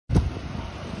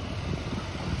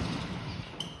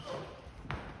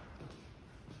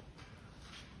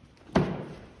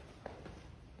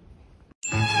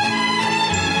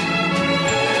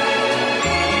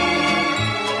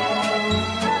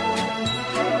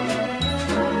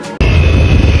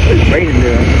Brayden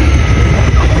doing?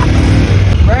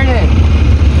 Brayden!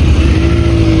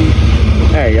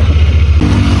 There you go.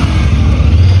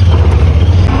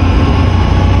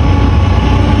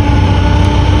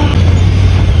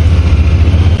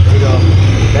 Here we go.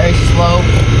 Very slow.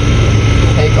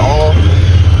 Take all.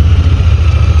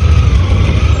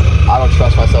 I don't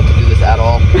trust myself to do this at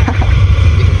all. To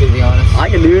be completely honest. I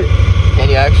can do it. Can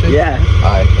you actually? Yeah.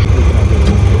 Alright.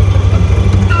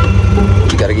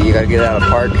 You gotta get out of the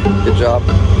park. Good job.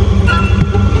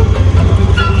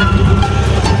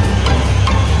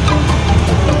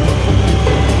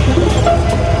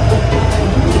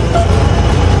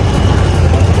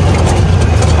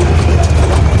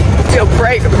 Yo,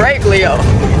 break, Leo.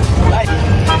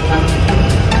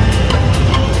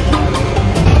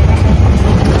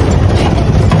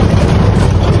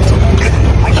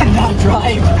 I cannot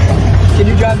drive. Can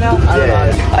you drive now? I don't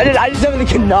know. I just definitely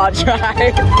cannot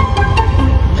drive.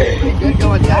 Good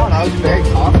going down. I was very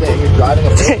confident you're driving a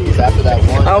 50s after that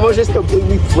one. I almost just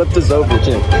completely flipped us over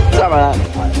too. Sorry about that.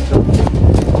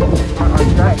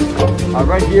 Alright,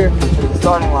 right here is the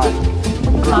starting line.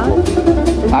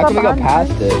 How can we go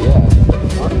past it? Yeah.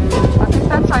 I think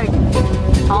that's like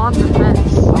on the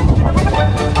fence.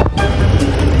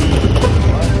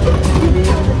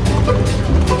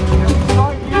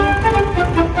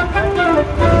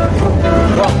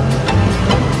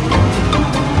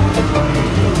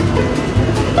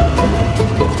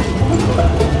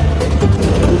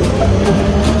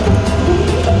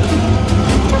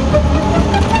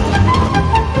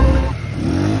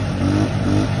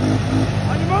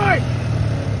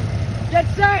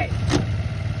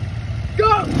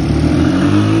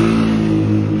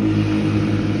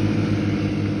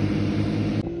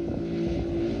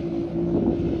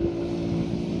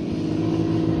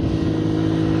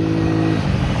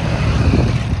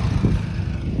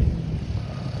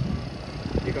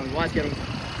 Watch, get him.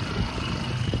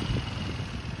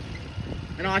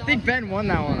 No, I think Ben won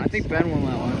that one. I think Ben won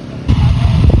that one.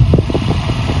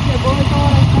 Okay, boys, I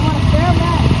want to stare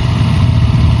back.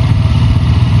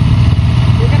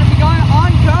 We're going to be going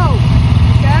on go.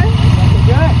 Okay?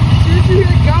 Good. As soon as you hear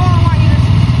go, I want you to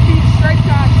speed straight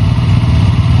past.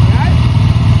 Alright?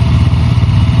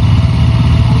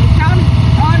 On the count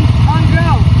on go.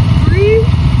 3.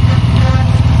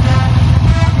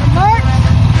 Mark.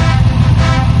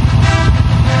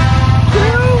 2, 3,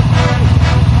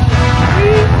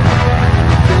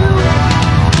 2,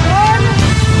 1,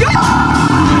 go!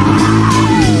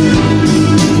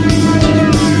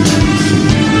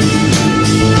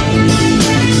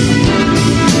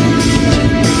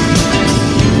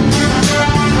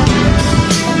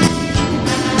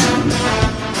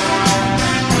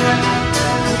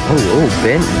 Oh,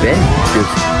 Ben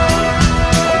just...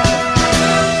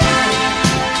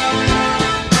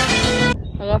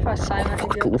 I love how silent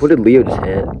it is. What did Leo just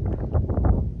hit?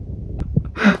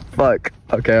 Fuck.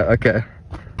 Okay.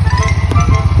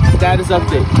 Status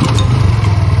update.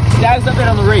 Status update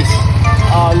on the race.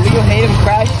 Leo Hayden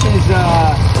crashed his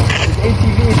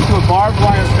ATV into a barbed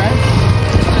wire fence.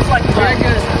 Just like Very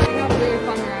good. We had a very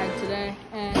fun ride today,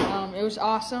 and it was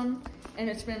awesome. And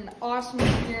it's been an awesome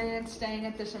experience staying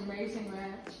at this amazing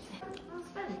ranch. It was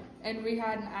fun. And we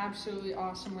had an absolutely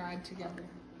awesome ride together.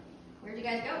 Where'd you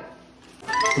guys go?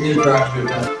 We need to crash.